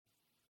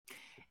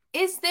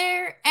Is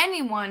there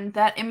anyone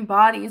that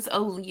embodies a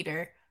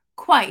leader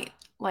quite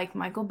like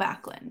Michael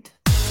Backlund?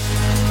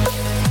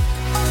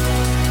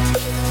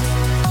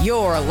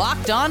 Your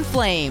Locked On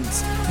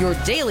Flames, your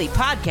daily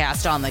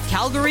podcast on the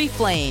Calgary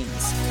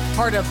Flames.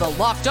 Part of the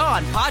Locked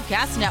On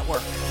Podcast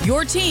Network,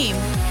 your team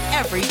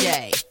every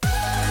day.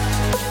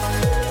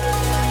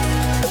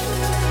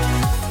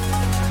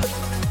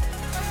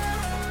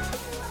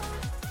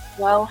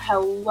 Well,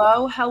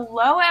 hello,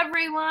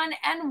 everyone,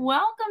 and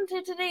welcome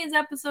to today's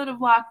episode of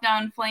Locked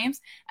On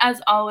Flames.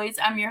 As always,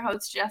 I'm your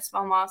host, Jess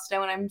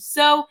Belmosto, and I'm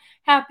so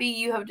happy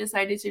you have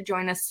decided to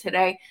join us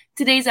today.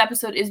 Today's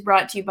episode is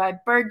brought to you by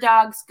Bird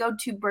Dogs. Go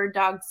to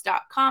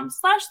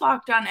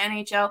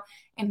birddogs.com/LockedOnNHL,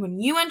 and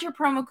when you enter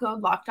promo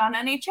code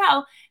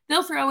LockedOnNHL,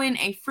 they'll throw in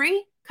a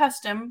free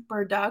custom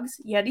Bird Dogs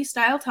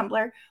Yeti-style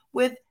tumbler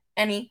with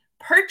any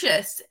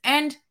purchase.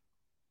 And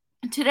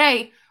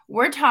today,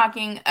 we're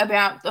talking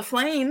about the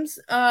Flames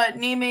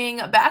naming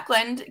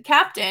Backlund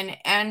captain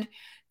and,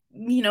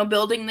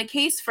 building the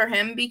case for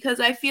him because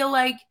I feel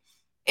like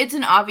it's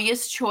an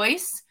obvious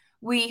choice.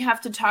 We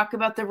have to talk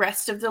about the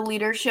rest of the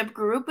leadership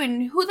group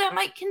and who that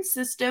might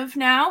consist of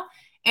now.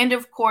 And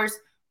of course,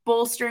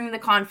 bolstering the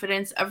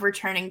confidence of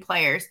returning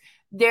players.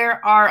 There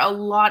are a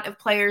lot of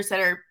players that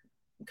are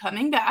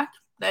coming back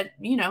that,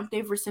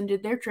 they've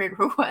rescinded their trade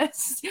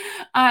requests,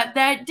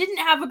 that didn't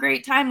have a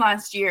great time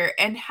last year.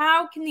 And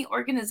how can the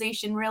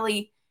organization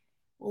really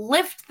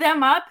lift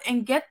them up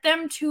and get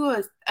them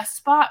to a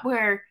spot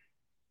where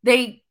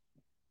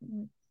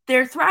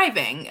they're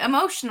thriving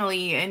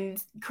emotionally and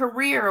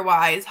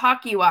career-wise,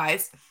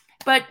 hockey-wise?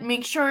 But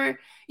make sure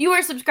you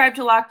are subscribed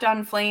to Locked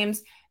On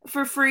Flames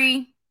for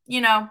free.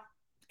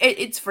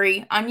 It's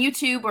free on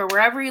YouTube or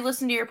wherever you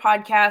listen to your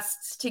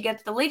podcasts to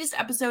get the latest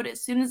episode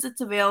as soon as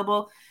it's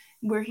available.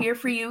 We're here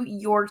for you,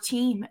 your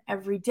team,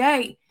 every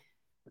day.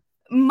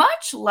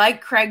 Much like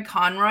Craig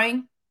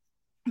Conroy,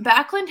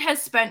 Backlund has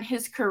spent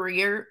his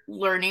career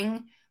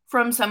learning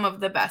from some of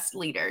the best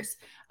leaders.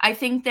 I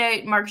think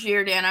that Mark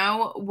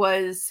Giordano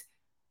was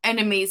an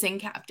amazing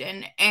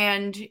captain,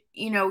 and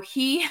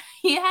he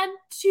had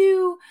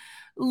to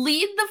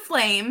lead the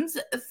Flames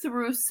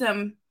through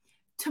some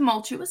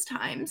tumultuous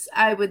times,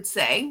 I would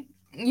say.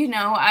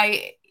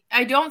 I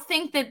don't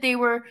think that they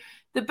were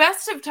the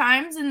best of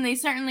times, and they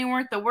certainly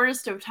weren't the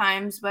worst of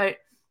times, but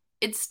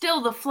it's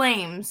still the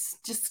Flames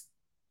just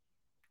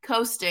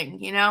coasting.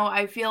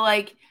 I feel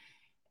like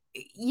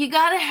you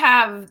got to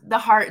have the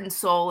heart and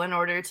soul in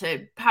order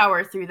to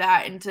power through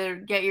that and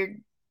to get your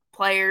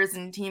players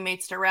and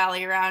teammates to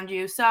rally around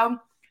you. So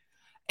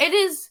it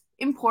is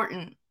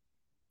important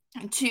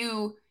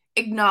to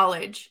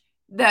acknowledge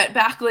that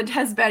Backlund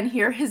has been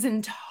here his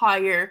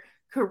entire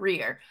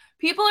career.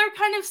 People are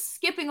kind of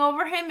skipping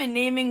over him and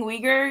naming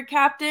Uyghur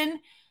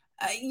captain.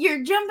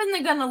 You're jumping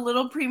the gun a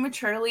little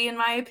prematurely, in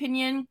my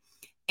opinion.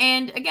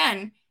 And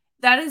again,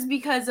 that is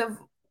because of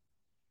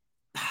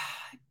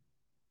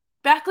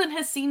Backlund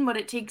has seen what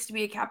it takes to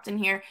be a captain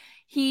here.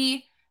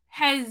 He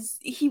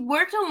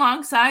worked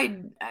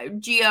alongside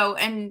Gio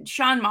and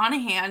Sean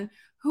Monahan,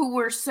 who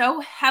were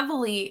so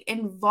heavily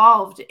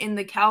involved in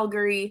the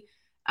Calgary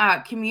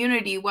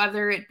community,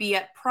 whether it be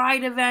at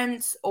pride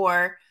events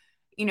or,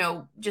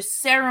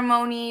 just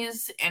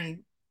ceremonies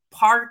and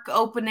park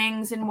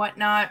openings and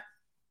whatnot.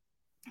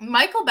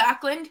 Michael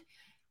Backlund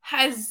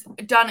has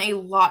done a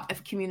lot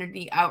of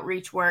community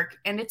outreach work,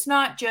 and it's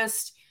not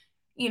just,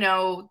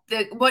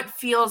 what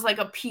feels like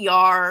a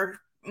PR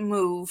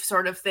move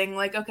sort of thing.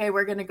 Like, okay,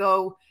 we're going to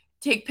go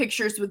take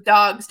pictures with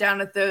dogs down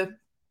at the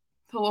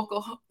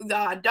local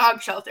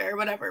dog shelter or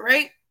whatever,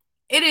 right?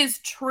 It is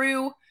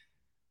true,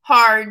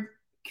 hard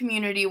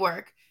community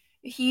work.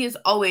 He is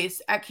always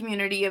at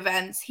community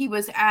events. He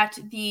was at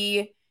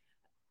the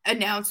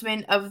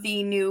announcement of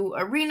the new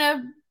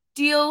arena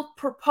deal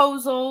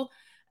proposal.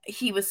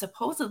 He was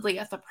supposedly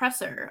at the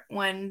presser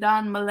when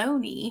Don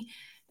Maloney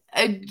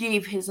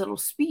gave his little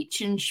speech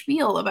and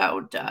spiel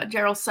about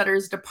Daryl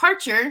Sutter's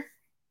departure.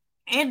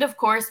 And of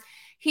course,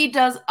 he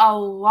does a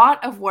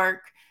lot of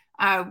work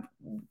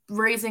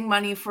raising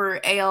money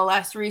for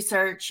ALS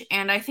research.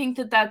 And I think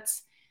that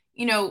that's,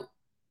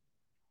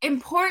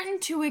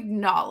 important to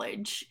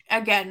acknowledge.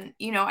 Again,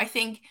 I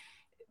think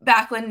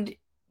Backlund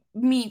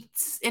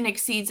meets and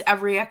exceeds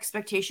every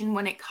expectation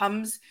when it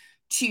comes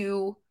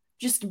to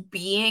just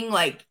being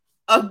like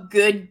a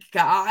good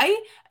guy,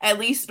 at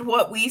least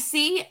what we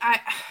see.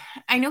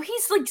 I know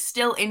he's like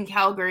still in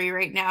Calgary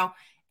right now,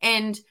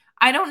 and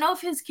I don't know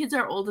if his kids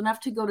are old enough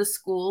to go to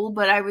school,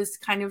 but I was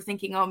kind of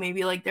thinking, oh,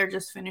 maybe like they're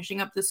just finishing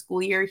up the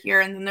school year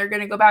here and then they're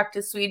going to go back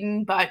to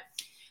Sweden. But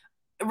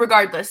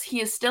regardless, he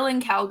is still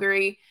in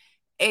Calgary.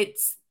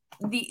 It's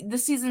the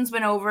season's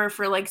been over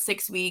for like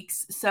 6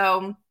 weeks,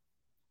 so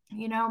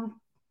he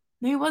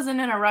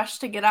wasn't in a rush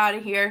to get out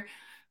of here.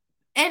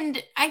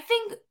 And I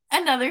think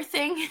another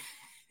thing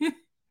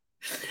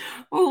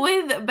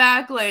with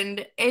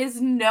Backlund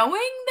is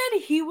knowing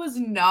that he was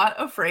not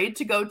afraid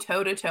to go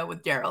toe-to-toe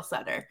with Daryl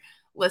Sutter.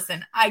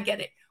 Listen, I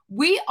get it.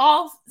 We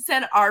all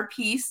said our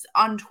piece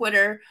on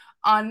Twitter,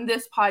 on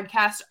this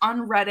podcast,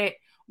 on Reddit,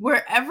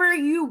 wherever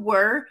you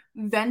were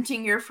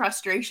venting your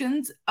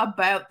frustrations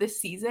about this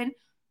season,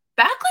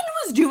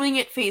 Backlund was doing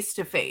it face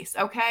to face,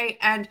 okay?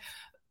 And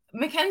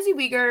Mackenzie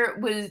Weegar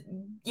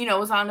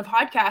was on the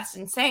podcast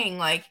and saying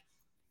like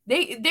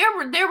there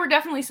were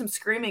definitely some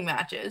screaming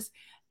matches,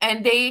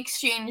 and they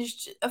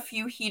exchanged a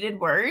few heated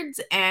words,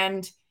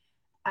 and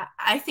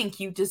I think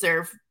you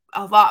deserve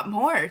a lot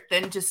more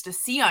than just a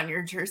C on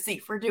your jersey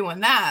for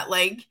doing that.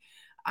 Like,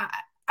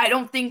 I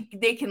don't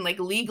think they can like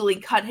legally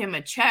cut him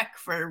a check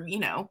for,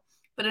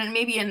 but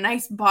maybe a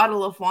nice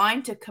bottle of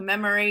wine to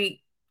commemorate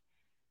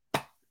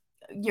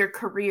your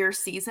career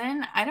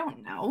season. I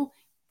don't know.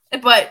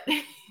 But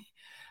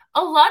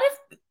a lot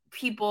of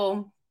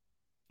people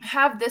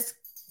have this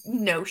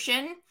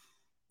notion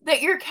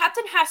that your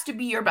captain has to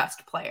be your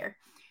best player.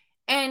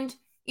 And,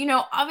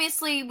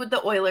 obviously with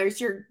the Oilers,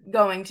 you're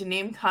going to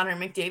name Connor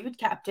McDavid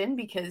captain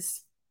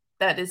because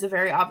that is a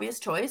very obvious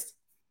choice.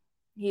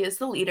 He is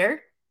the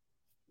leader,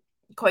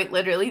 quite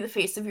literally the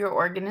face of your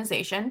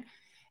organization.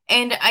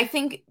 And I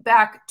think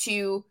back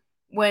to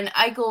when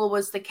Eichel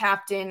was the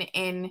captain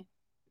in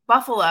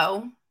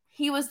Buffalo,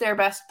 he was their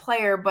best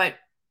player, but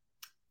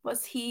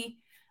was he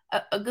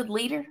a good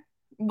leader?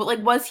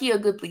 Like, was he a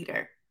good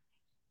leader?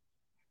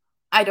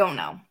 I don't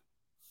know.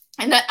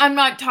 And I'm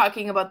not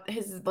talking about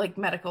his like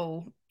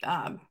medical,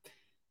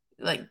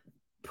 like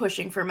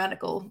pushing for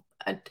medical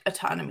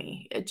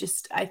autonomy.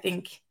 I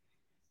think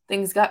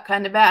things got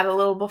kind of bad a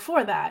little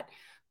before that.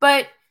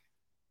 But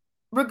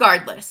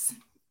regardless,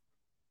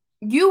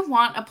 you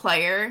want a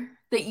player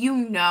that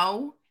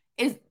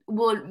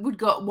would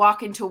go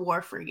walk into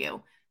war for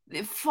you.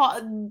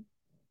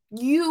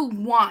 You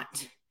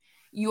want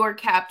your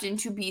captain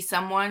to be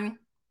someone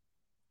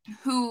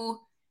who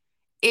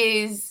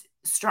is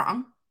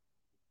strong,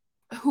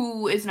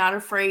 who is not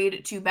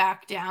afraid to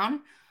back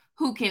down,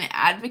 who can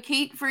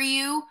advocate for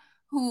you,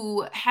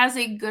 who has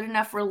a good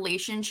enough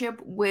relationship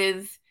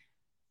with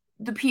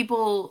the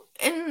people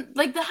and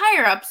like the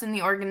higher ups in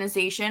the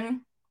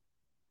organization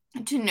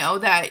to know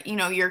that,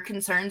 your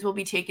concerns will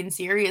be taken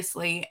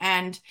seriously.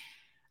 And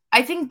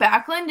I think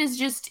Backlund is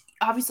just,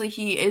 obviously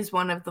he is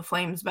one of the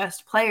Flames'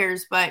 best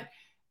players, but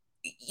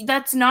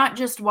that's not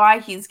just why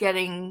he's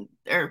getting,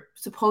 or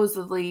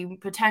supposedly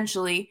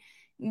potentially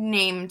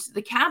named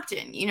the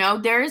captain.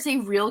 There is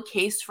a real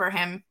case for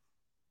him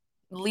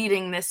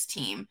leading this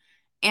team.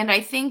 And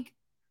I think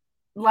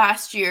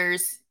last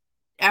year's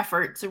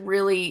efforts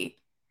really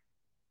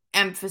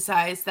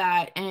emphasize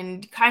that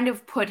and kind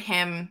of put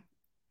him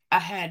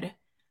ahead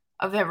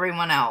of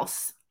everyone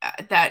else.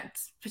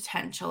 That's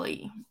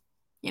potentially,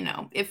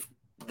 if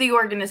the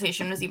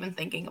organization was even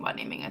thinking about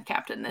naming a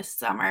captain this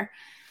summer,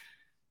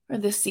 or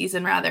this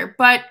season rather.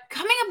 But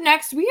coming up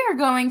next, we are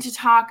going to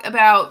talk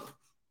about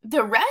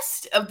the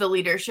rest of the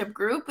leadership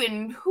group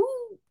and who,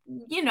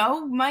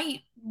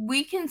 might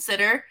we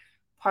consider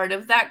part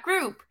of that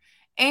group.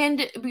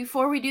 And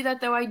before we do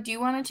that, though, I do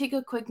want to take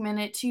a quick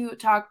minute to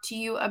talk to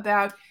you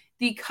about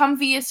the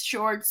comfiest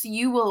shorts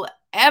you will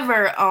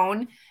ever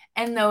own,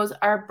 and those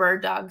are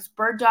Bird Dogs.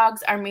 Bird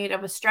Dogs are made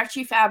of a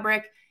stretchy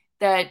fabric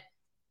that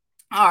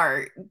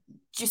are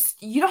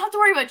just, you don't have to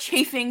worry about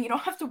chafing. You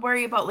don't have to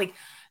worry about like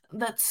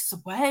that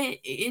sweat.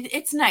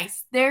 It's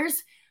nice.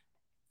 There's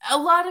a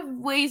lot of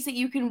ways that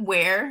you can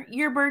wear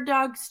your Bird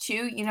Dogs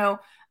too.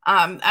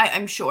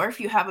 I'm sure if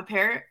you have a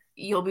pair,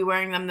 you'll be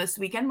wearing them this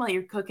weekend while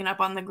you're cooking up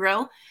on the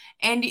grill,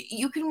 and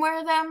you can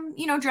wear them,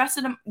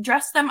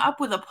 dress them up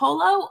with a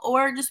polo,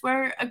 or just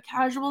wear a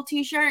casual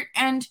t-shirt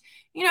and,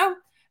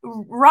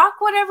 rock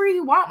whatever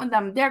you want with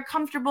them. They're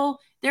comfortable,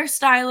 they're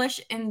stylish,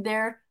 and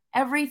they're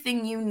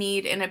everything you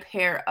need in a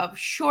pair of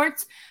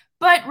shorts.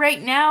 But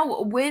right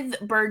now with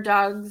Bird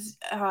Dogs,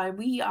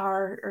 they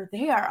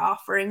are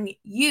offering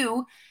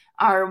you,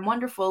 our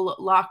wonderful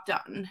Locked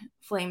On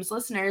Flames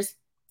listeners,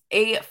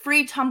 a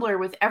free tumbler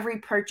with every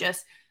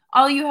purchase.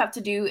 All you have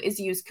to do is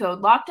use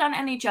code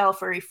LOCKEDONNHL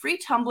for a free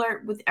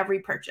tumbler with every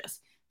purchase.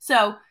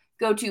 So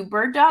go to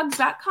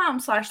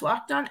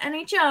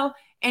birddogs.com/LockedOnNHL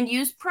and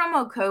use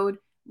promo code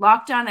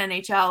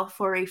LockedOnNHL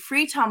for a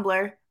free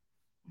tumbler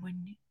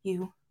when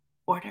you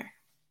order.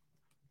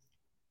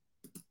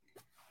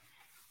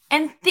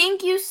 And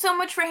thank you so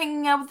much for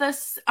hanging out with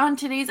us on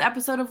today's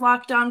episode of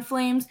Locked On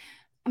Flames.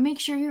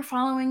 Make sure you're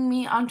following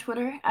me on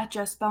Twitter at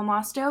Jess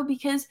Belmosto,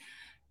 because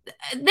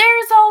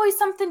there's always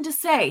something to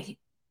say.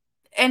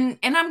 And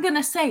I'm going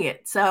to say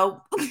it,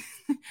 so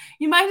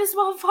you might as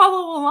well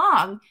follow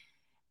along.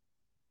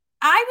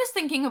 I was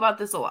thinking about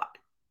this a lot,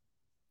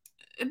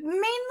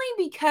 mainly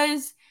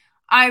because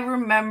I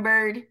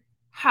remembered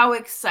how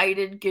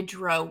excited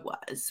Gaudreau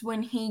was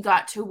when he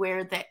got to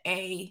wear the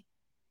A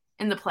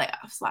in the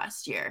playoffs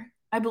last year.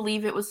 I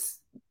believe it was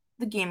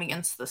the game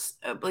against the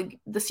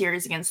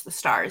series against the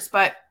Stars,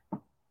 but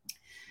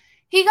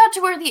he got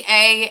to wear the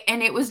A,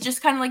 and it was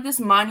just kind of like this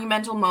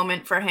monumental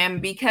moment for him,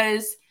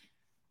 because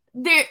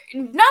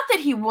not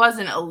that he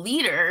wasn't a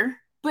leader,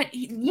 but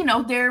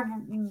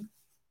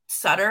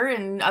Sutter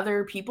and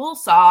other people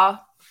saw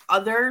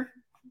other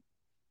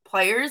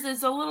players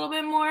as a little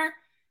bit more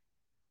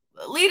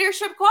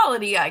leadership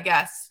quality, I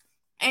guess.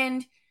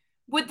 And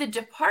with the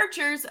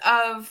departures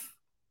of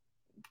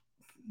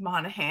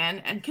Monahan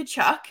and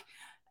Kachuk,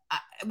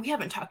 we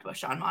haven't talked about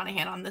Sean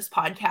Monahan on this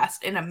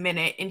podcast in a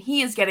minute, and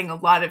he is getting a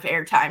lot of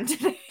airtime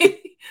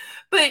today.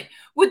 But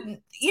with,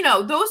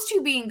 those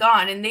two being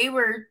gone, and they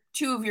were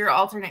two of your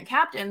alternate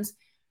captains,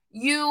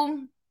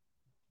 you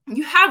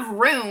have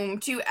room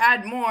to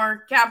add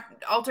more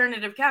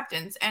alternative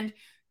captains. And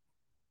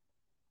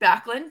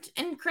Backlund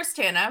and Chris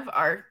Tanev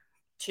are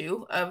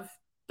two of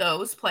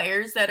those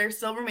players that are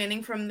still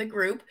remaining from the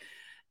group.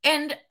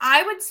 And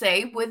I would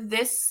say with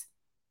this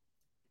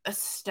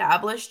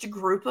established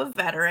group of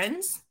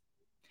veterans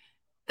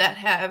that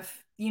have,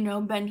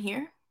 been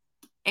here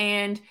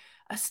and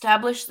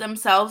established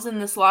themselves in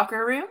this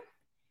locker room,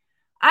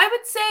 I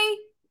would say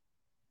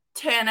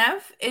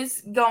Tanev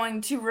is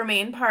going to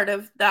remain part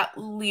of that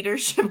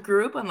leadership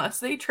group unless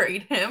they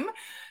trade him.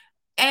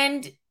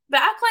 And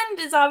Backlund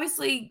is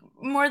obviously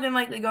more than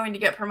likely going to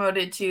get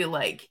promoted to,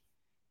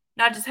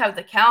 not just have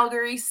the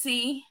Calgary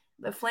C,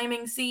 the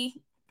Flaming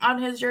C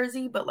on his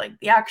jersey, but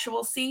the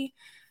actual C.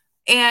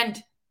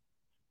 And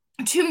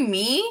to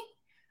me,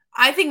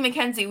 I think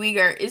Mackenzie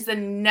Weegar is the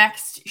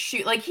next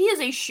shoe. He is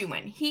a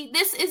shoo-in.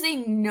 This is a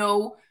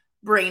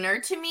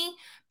no-brainer to me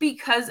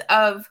because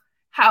of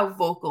how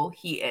vocal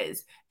he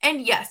is.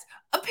 And yes,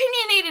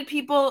 opinionated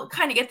people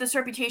kind of get this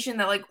reputation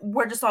that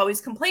we're just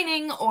always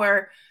complaining,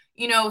 or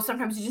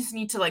sometimes you just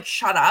need to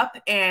shut up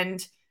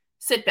and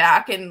sit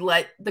back and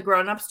let the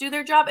grown-ups do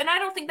their job. And I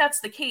don't think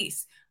that's the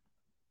case.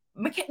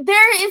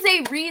 There is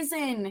a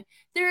reason.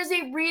 There is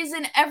a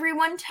reason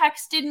everyone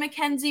texted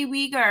Mackenzie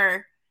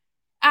Weegar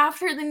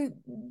after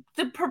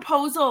the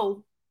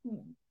proposal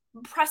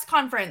press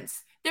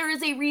conference. There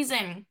is a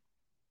reason.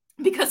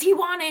 Because he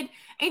wanted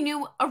a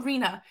new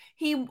arena.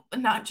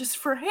 Not just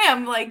for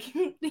him,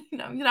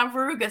 not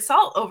Veruga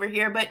Salt over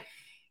here, but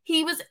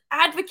he was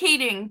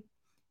advocating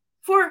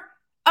for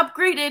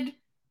upgraded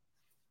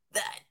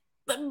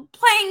the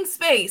playing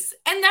space.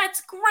 And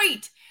that's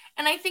great.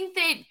 And I think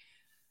that,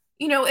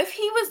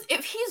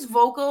 if he's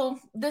vocal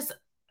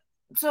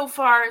so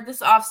far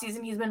this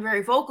offseason, he's been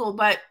very vocal,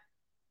 but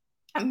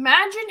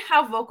imagine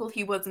how vocal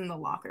he was in the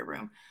locker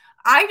room.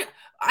 I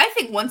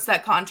think once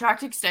that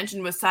contract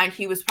extension was signed,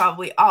 he was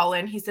probably all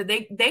in. He said,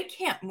 they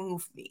can't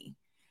move me.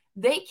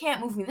 They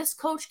can't move me. This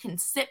coach can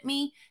sit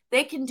me.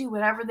 They can do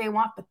whatever they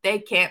want, but they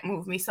can't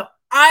move me. So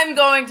I'm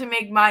going to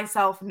make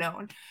myself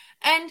known.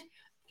 And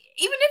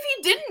even if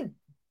he didn't,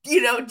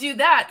 do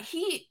that,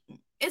 he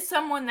is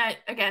someone that,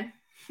 again,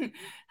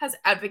 has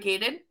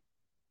advocated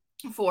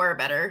for a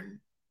better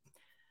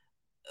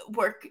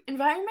work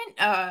environment,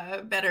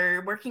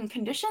 better working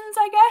conditions,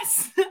 I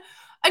guess.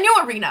 A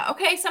new arena,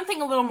 okay?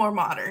 Something a little more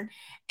modern.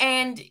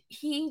 And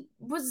he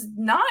was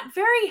not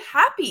very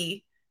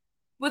happy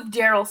with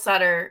Daryl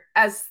Sutter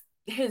as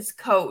his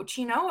coach.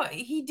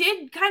 He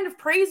did kind of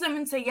praise him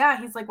and say, yeah,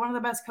 he's one of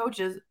the best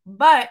coaches,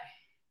 but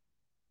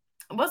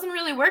it wasn't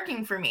really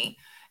working for me.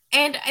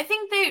 And I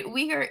think that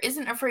Weegar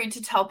isn't afraid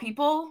to tell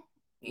people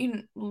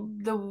it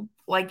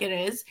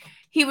is.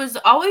 He was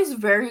always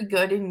very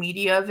good in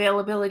media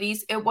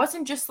availabilities. It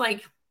wasn't just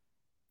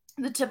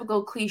the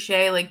typical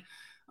cliche,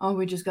 oh,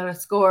 we just got to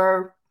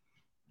score.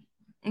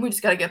 We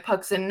just got to get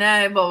pucks in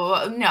net, blah,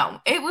 blah, blah.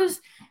 No, it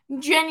was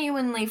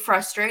genuinely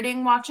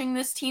frustrating watching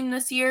this team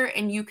this year,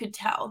 and you could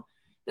tell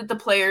that the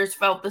players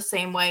felt the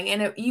same way,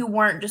 and you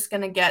weren't just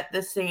going to get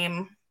the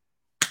same,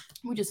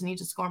 we just need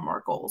to score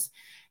more goals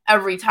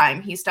every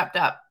time he stepped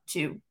up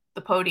to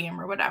the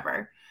podium or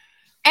whatever.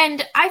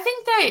 And I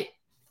think that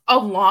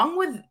along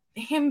with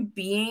him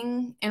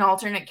being an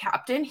alternate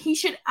captain, he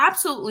should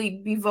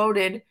absolutely be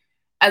voted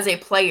as a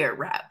player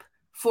rep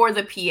for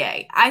the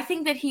PA. I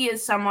think that he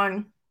is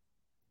someone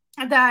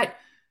that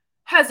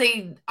has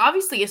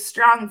obviously a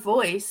strong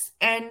voice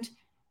and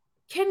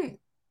can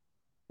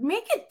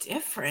make a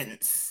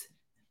difference.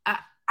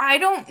 I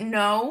don't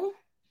know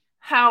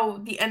how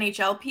the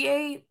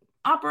NHLPA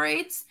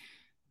operates,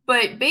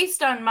 but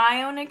based on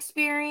my own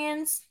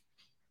experience,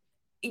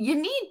 you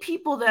need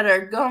people that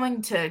are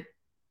going to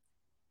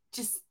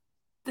just,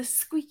 the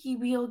squeaky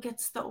wheel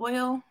gets the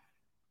oil.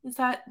 Is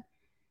that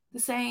the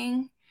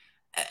saying?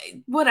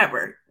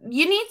 Whatever.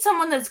 You need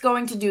someone that's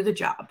going to do the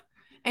job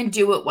and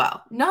do it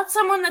well, not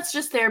someone that's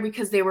just there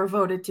because they were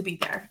voted to be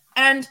there.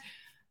 And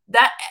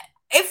that,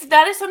 if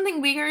that is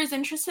something Weegar is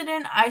interested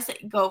in, I say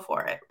go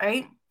for it,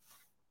 right?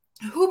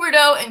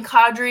 Huberdeau and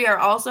Kadri are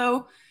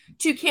also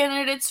two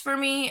candidates for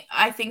me.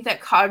 I think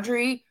that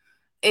Kadri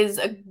is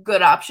a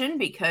good option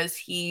because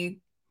he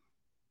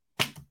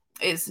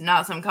is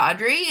not some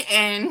Kadri,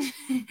 and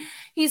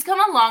he's come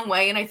a long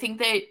way. And I think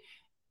that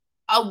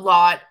a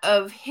lot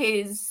of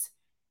his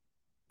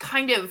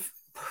kind of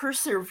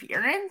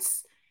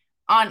perseverance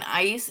on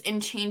ice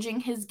and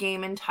changing his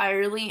game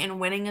entirely and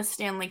winning a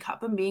Stanley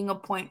Cup and being a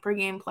point per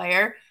game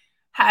player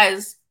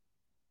has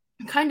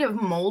kind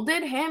of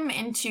molded him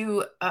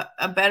into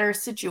a better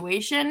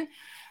situation.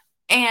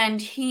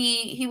 And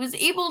he was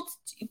able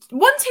to,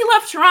 once he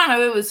left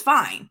Toronto, it was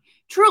fine.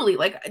 Truly,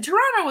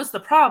 Toronto was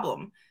the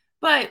problem.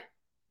 But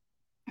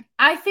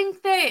I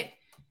think that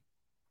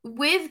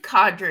with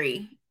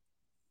Kadri,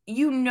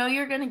 you know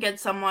you're going to get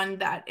someone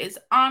that is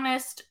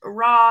honest,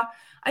 raw.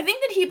 I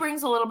think that he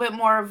brings a little bit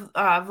more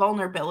of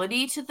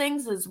vulnerability to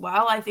things as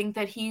well. I think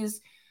that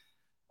he's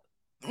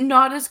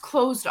not as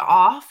closed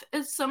off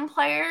as some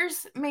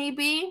players,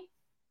 maybe.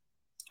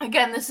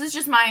 Again, this is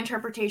just my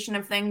interpretation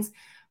of things,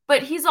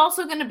 but he's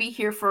also going to be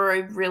here for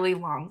a really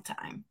long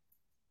time.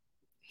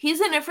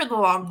 He's in it for the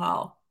long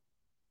haul.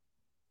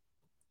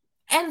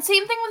 And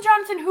same thing with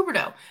Jonathan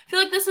Huberdeau. I feel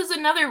like this is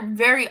another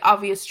very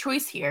obvious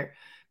choice here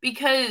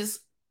because,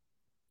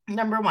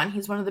 number one,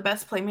 he's one of the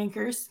best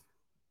playmakers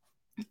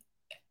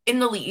in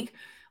the league.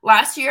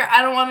 Last year,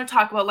 I don't want to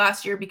talk about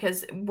last year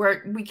because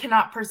we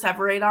cannot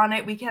perseverate on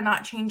it. We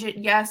cannot change it.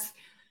 Yes,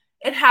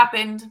 it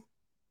happened.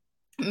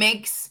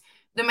 Makes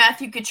the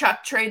Matthew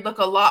Tkachuk trade look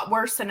a lot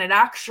worse than it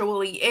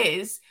actually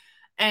is.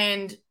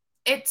 And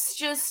it's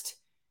just,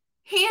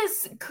 he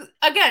is,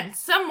 again,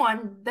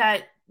 someone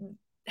that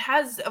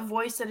has a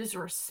voice that is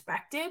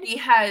respected. He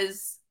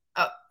has,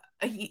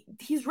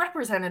 he's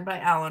represented by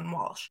Alan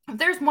Walsh. If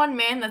there's one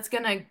man that's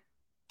going to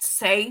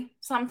say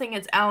something,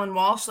 it's Alan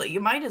Walsh. So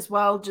you might as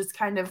well just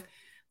kind of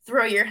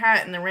throw your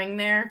hat in the ring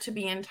there, to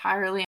be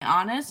entirely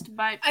honest.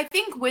 But I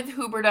think with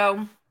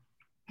Huberdeau,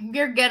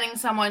 you're getting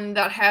someone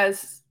that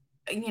has,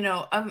 you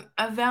know,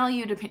 a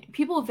valued opinion.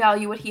 People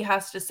value what he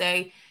has to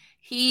say.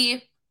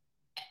 He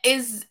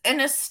is an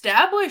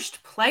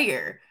established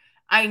player.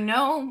 I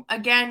know,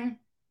 again,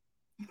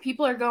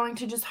 people are going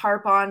to just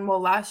harp on, well,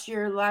 last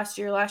year.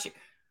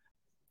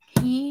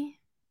 He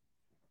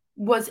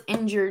was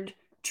injured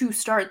to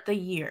start the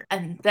year.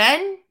 And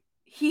then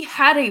he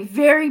had a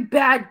very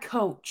bad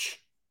coach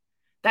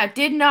that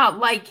did not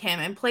like him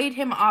and played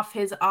him off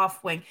his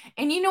off wing.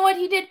 And you know what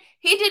he did?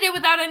 He did it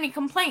without any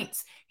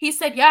complaints. He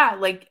said, yeah,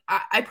 like,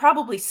 I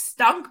probably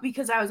stunk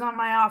because I was on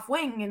my off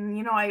wing. And,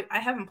 you know, I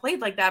haven't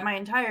played like that my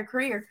entire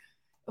career.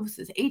 It was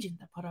his agent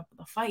that put up with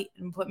the fight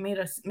and made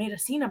a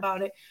scene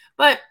about it.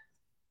 But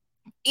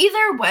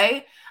either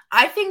way,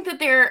 I think that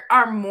there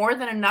are more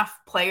than enough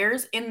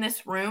players in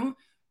this room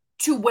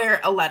to wear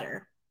a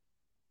letter,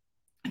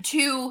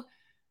 to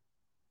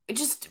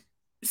just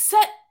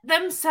set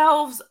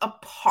themselves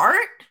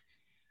apart.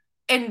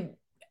 And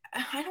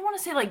I don't want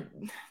to say like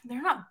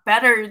they're not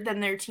better than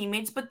their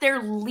teammates, but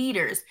they're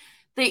leaders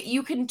that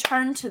you can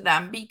turn to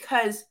them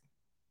because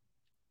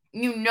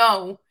you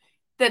know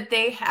that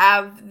they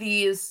have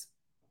these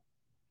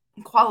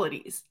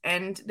qualities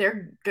and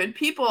they're good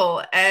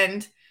people,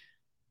 and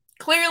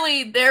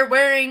clearly they're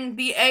wearing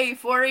the A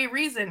for a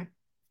reason.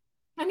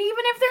 And even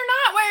if they're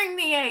not wearing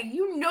the A,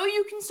 you know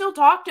you can still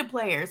talk to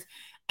players.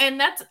 And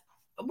that's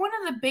one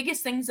of the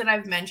biggest things that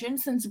I've mentioned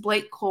since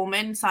Blake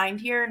Coleman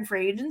signed here in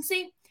free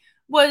agency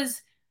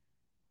was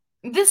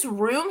this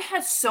room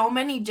has so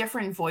many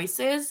different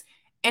voices,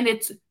 and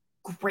it's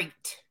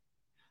great.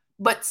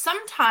 But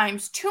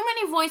sometimes too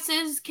many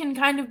voices can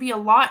kind of be a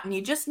lot, and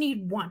you just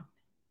need one.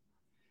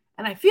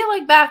 And I feel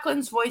like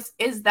Backlund's voice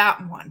is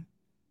that one.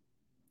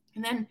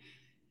 And then,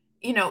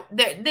 you know,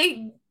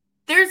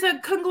 there's a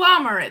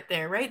conglomerate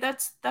there, right?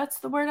 That's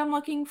the word I'm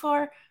looking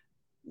for.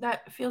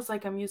 That feels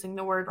like I'm using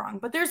the word wrong.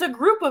 But there's a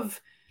group of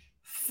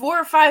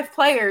 4 or 5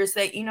 players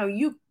that, you know,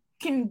 you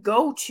can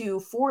go to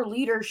for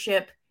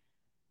leadership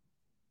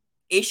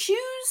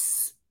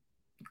issues,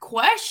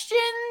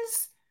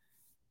 questions,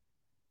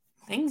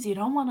 things you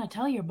don't want to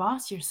tell your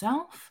boss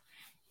yourself.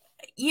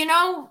 You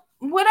know,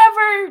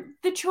 whatever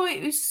the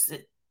choice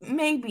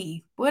may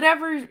be,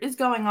 whatever is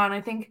going on,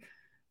 I think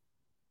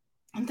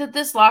that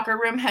this locker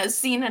room has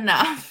seen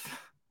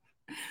enough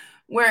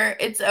where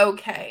it's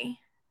okay.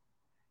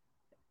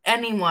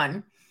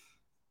 Anyone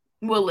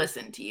will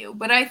listen to you.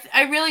 But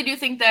I really do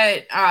think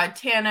that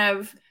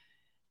Tanev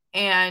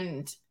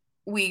and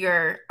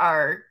Uyghur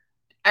are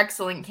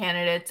excellent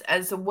candidates,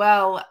 as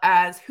well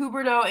as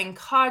Huberdeau and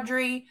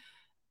Kadri.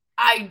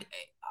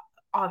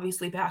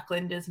 Obviously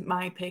Backlund is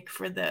my pick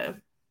for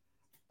the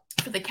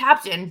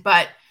captain,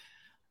 but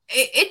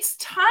it's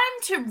time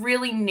to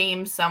really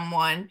name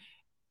someone,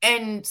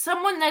 and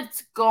someone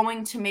that's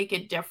going to make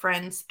a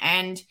difference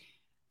and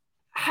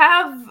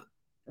have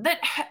that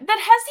has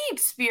the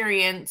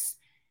experience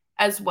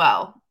as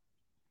well.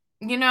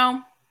 You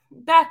know,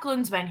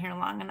 Backlund's been here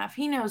long enough.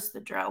 He knows the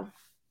drill.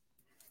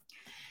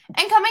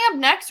 And coming up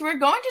next, we're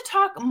going to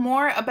talk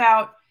more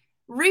about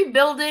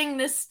rebuilding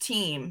this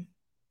team's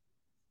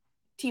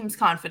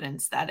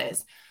confidence, that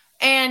is.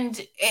 And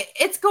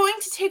it's going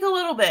to take a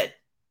little bit,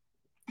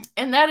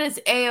 and that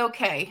is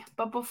A-okay.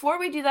 But before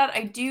we do that,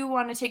 I do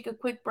want to take a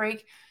quick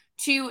break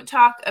to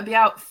talk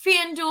about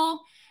FanDuel.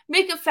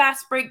 Make a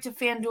fast break to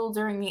FanDuel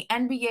during the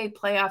NBA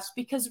playoffs,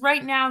 because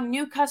right now,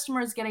 new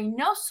customers get a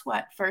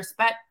no-sweat first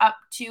bet up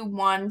to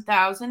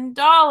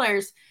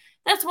 $1,000.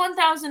 That's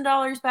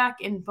 $1,000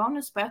 back in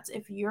bonus bets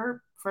if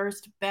your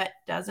first bet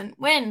doesn't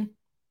win.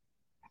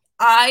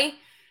 I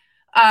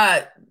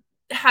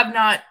have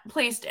not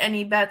placed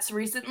any bets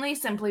recently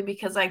simply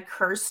because I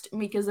cursed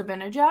Mika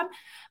Zibanejad,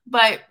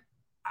 but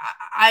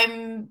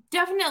I'm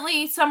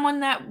definitely someone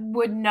that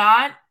would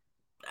not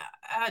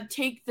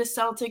take the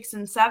Celtics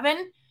in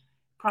 7.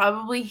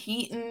 probably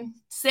Heat in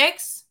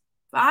 6,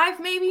 5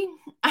 maybe.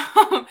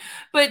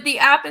 But the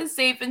app is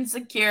safe and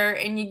secure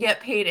and you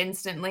get paid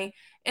instantly.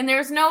 And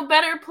there's no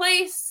better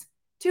place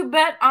to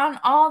bet on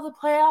all the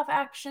playoff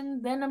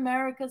action than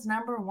America's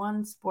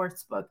 #1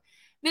 sportsbook.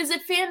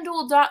 Visit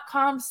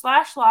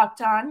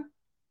fanduel.com/lockedon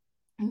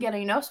and get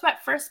a no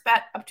sweat first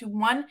bet up to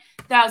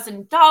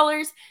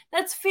 $1,000.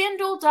 That's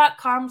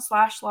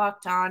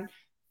fanduel.com/lockedon.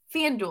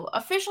 FanDuel,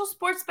 official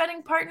sports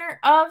betting partner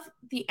of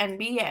the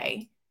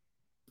NBA.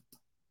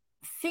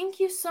 Thank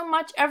you so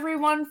much,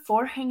 everyone,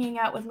 for hanging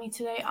out with me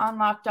today on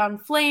Locked On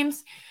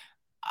Flames.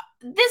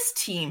 This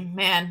team,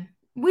 man,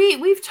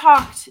 we've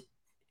talked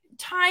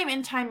time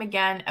and time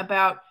again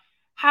about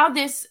how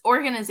this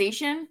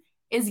organization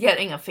is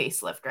getting a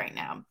facelift right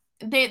now.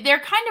 They're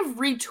kind of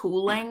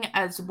retooling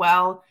as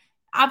well.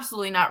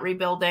 Absolutely not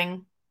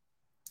rebuilding.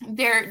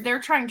 They're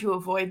trying to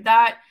avoid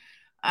that.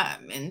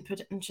 And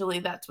potentially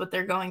that's what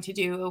they're going to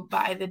do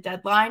by the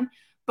deadline.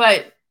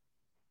 But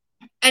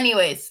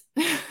anyways,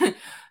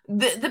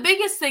 the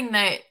biggest thing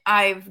that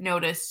I've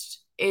noticed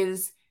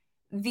is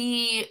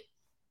the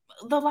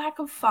lack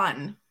of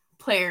fun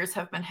players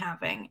have been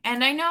having.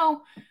 And I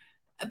know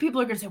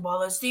people are going to say,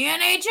 well, it's the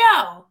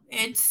NHL.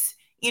 It's,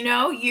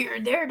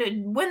 you're there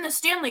to win the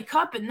Stanley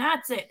Cup and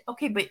that's it.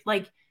 Okay, but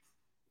like,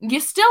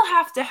 you still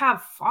have to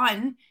have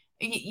fun.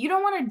 You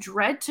don't want to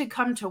dread to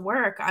come to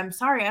work. I'm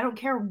sorry. I don't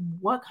care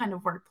what kind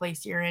of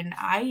workplace you're in.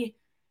 Do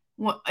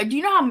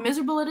you know how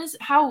miserable it is?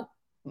 How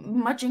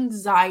much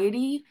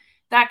anxiety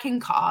that can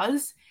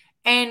cause?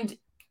 And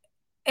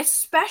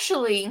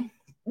especially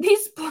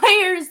these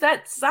players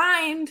that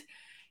signed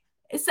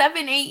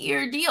 7-8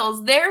 year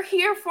deals, they're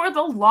here for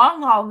the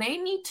long haul. They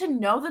need to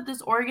know that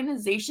this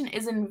organization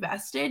is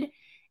invested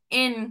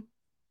in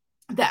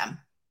them.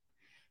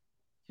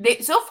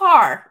 So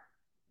far,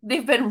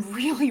 they've been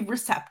really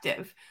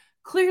receptive.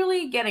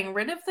 Clearly, getting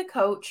rid of the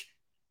coach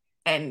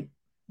and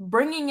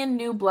bringing in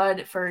new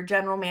blood for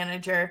general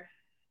manager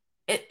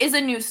is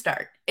a new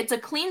start. It's a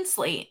clean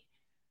slate.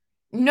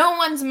 No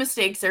one's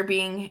mistakes are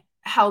being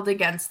held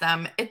against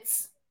them.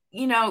 It's,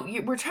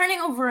 we're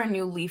turning over a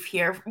new leaf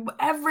here.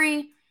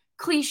 Every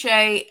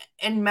cliche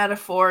and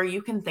metaphor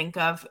you can think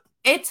of,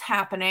 it's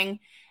happening.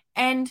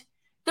 And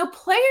the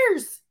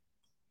players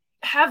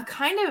have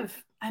kind of,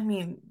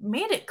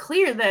 made it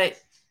clear that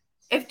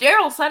if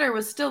Daryl Sutter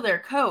was still their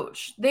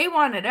coach, they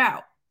wanted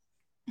out.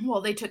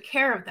 Well, they took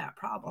care of that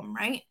problem,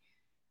 right?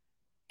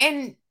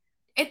 And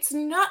it's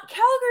not,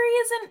 Calgary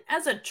isn't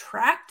as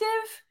attractive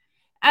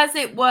as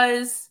it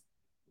was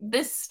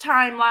this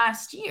time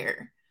last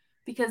year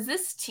because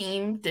this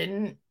team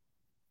didn't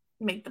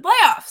make the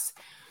playoffs.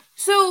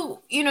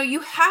 So,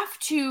 you have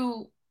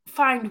to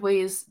find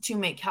ways to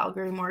make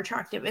Calgary more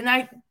attractive.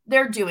 And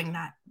they're doing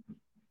that.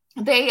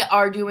 They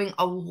are doing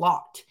a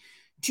lot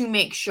to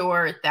make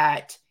sure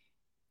that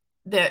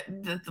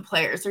the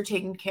players are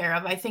taken care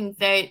of. I think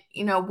that,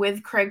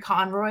 with Craig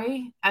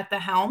Conroy at the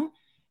helm,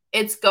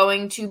 it's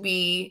going to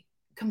be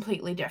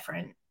completely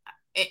different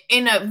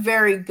in a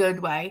very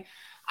good way.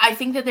 I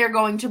think that they're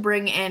going to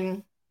bring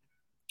in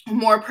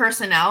more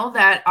personnel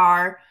that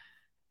are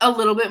a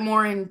little bit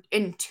more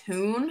in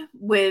tune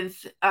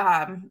with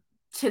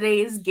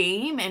today's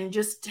game and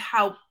just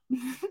how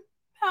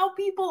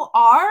people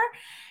are.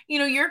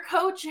 Your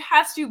coach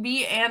has to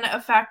be an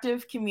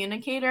effective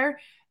communicator.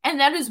 And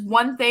that is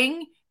one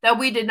thing that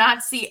we did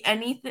not see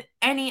any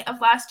of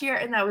last year,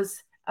 and that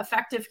was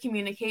effective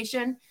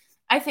communication.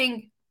 I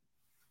think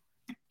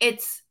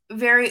it's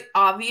very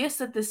obvious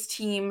that this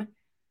team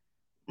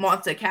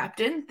wants a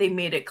captain. They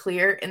made it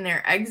clear in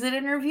their exit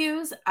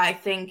interviews. I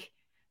think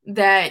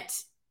that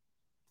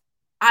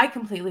I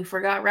completely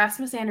forgot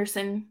Rasmus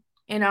Anderson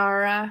in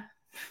our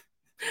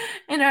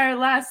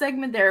last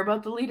segment there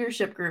about the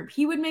leadership group.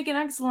 He would make an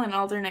excellent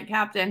alternate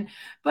captain,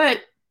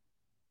 but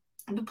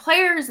the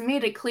players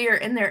made it clear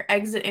in their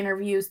exit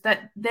interviews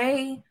that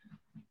they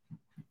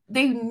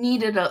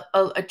needed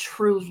a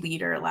true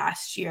leader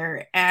last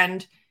year,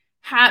 and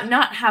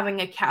not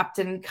having a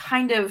captain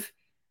kind of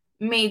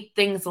made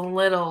things a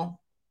little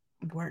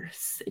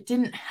worse. It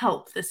didn't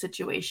help the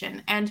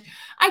situation. And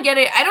I get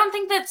it. I don't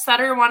think that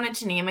Sutter wanted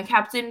to name a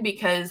captain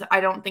because I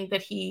don't think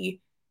that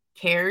he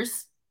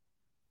cares.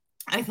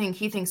 I think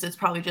he thinks it's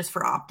probably just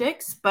for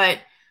optics, but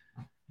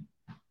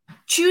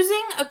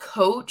choosing a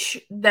coach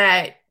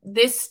that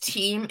this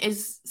team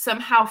is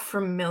somehow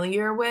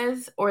familiar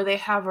with or they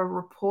have a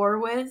rapport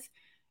with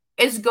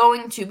is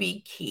going to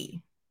be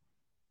key.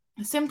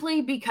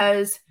 Simply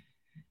because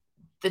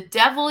the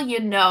devil you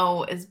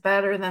know is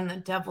better than the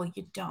devil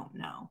you don't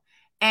know.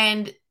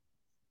 And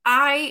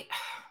I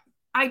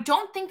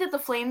don't think that the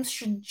Flames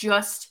should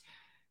just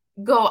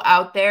go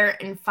out there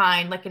and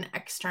find like an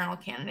external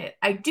candidate.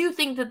 I do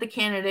think that the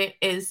candidate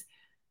is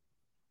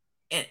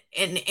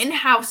an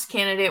in-house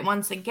candidate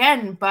once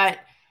again, but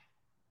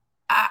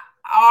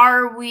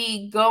are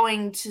we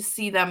going to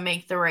see them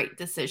make the right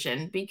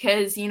decision?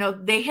 Because,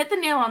 they hit the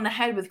nail on the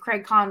head with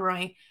Craig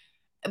Conroy,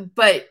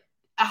 but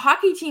a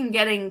hockey team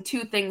getting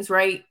two things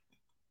right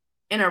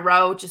in a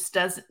row just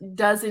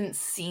doesn't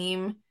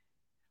seem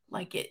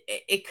like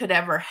it could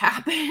ever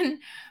happen.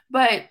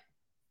 But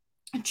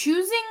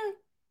choosing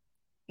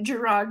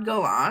Gerard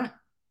Gallant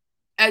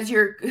as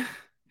your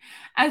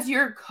as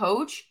your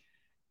coach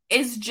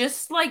is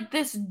just like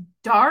this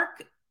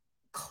dark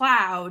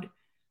cloud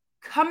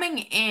coming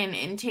in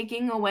and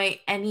taking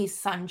away any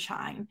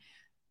sunshine.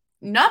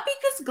 Not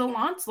because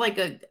Gallant's like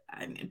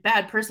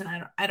bad person.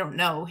 I don't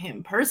know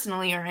him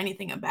personally or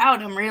anything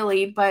about him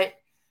really, but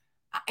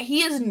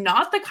he is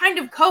not the kind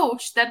of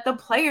coach that the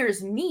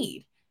players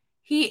need.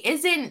 He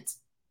isn't.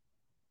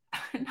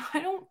 I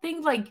don't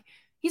think like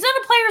he's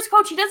not a player's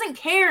coach. He doesn't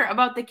care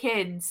about the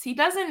kids. He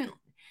doesn't.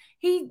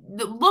 He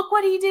look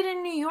what he did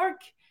in New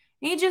York.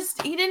 He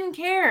didn't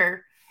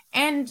care.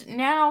 And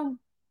now,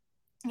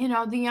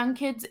 the young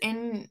kids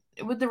in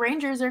with the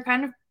Rangers are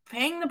kind of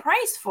paying the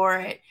price for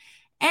it.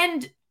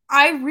 And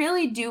I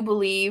really do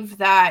believe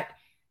that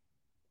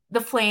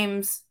the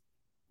Flames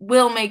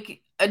will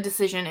make a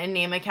decision and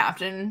name a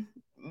captain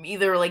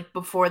either like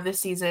before the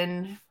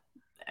season,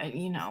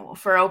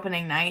 for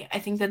opening night. I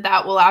think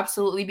that will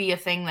absolutely be a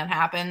thing that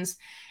happens.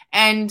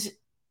 And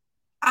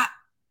I,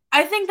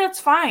 I think that's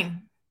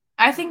fine.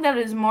 I think that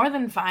is more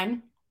than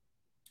fine.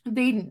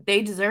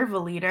 They deserve a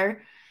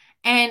leader,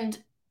 and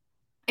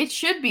it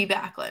should be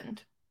Backlund.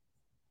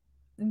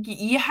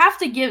 You have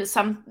to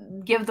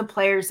give the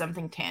players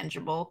something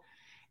tangible,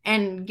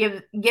 and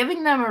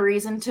giving them a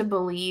reason to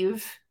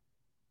believe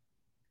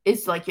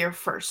is like your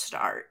first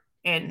start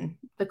in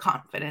the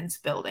confidence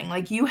building.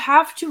 Like you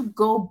have to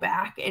go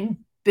back and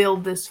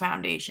build this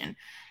foundation.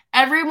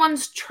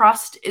 Everyone's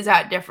trust is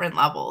at different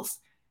levels.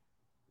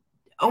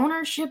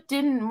 Ownership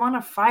didn't want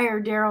to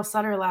fire Daryl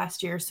Sutter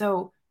last year,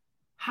 so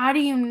how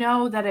do you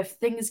know that if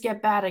things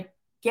get bad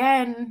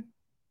again,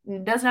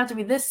 it doesn't have to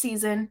be this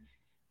season,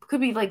 it could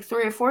be like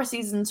 3 or 4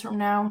 seasons from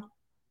now,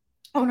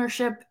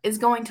 ownership is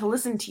going to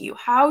listen to you?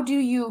 How do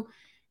you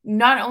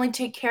not only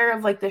take care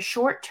of like the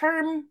short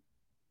term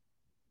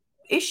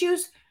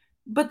issues,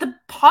 but the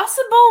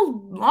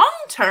possible long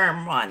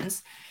term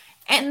ones?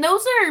 And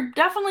those are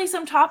definitely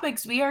some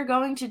topics we are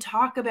going to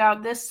talk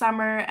about this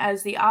summer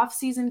as the off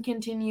season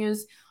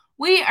continues.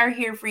 We are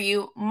here for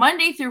you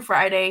Monday through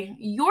Friday,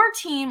 your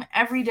team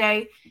every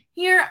day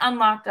here on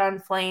Locked On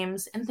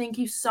Flames. And thank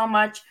you so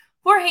much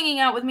for hanging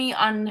out with me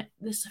on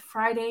this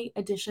Friday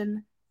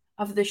edition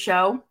of the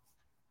show.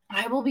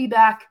 I will be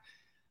back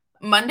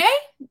Monday.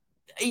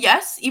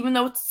 Yes, even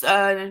though it's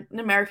an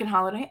American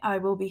holiday, I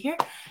will be here,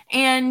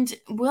 and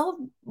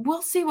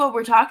we'll see what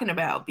we're talking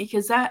about,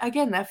 because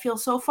that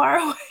feels so far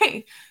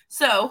away.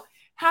 So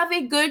have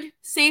a good,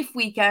 safe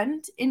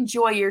weekend.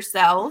 Enjoy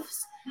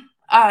yourselves.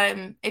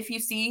 If you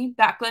see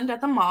Backlund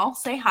at the mall,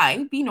 say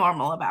hi. Be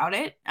normal about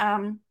it.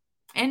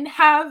 And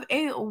have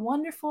a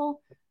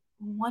wonderful,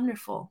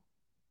 wonderful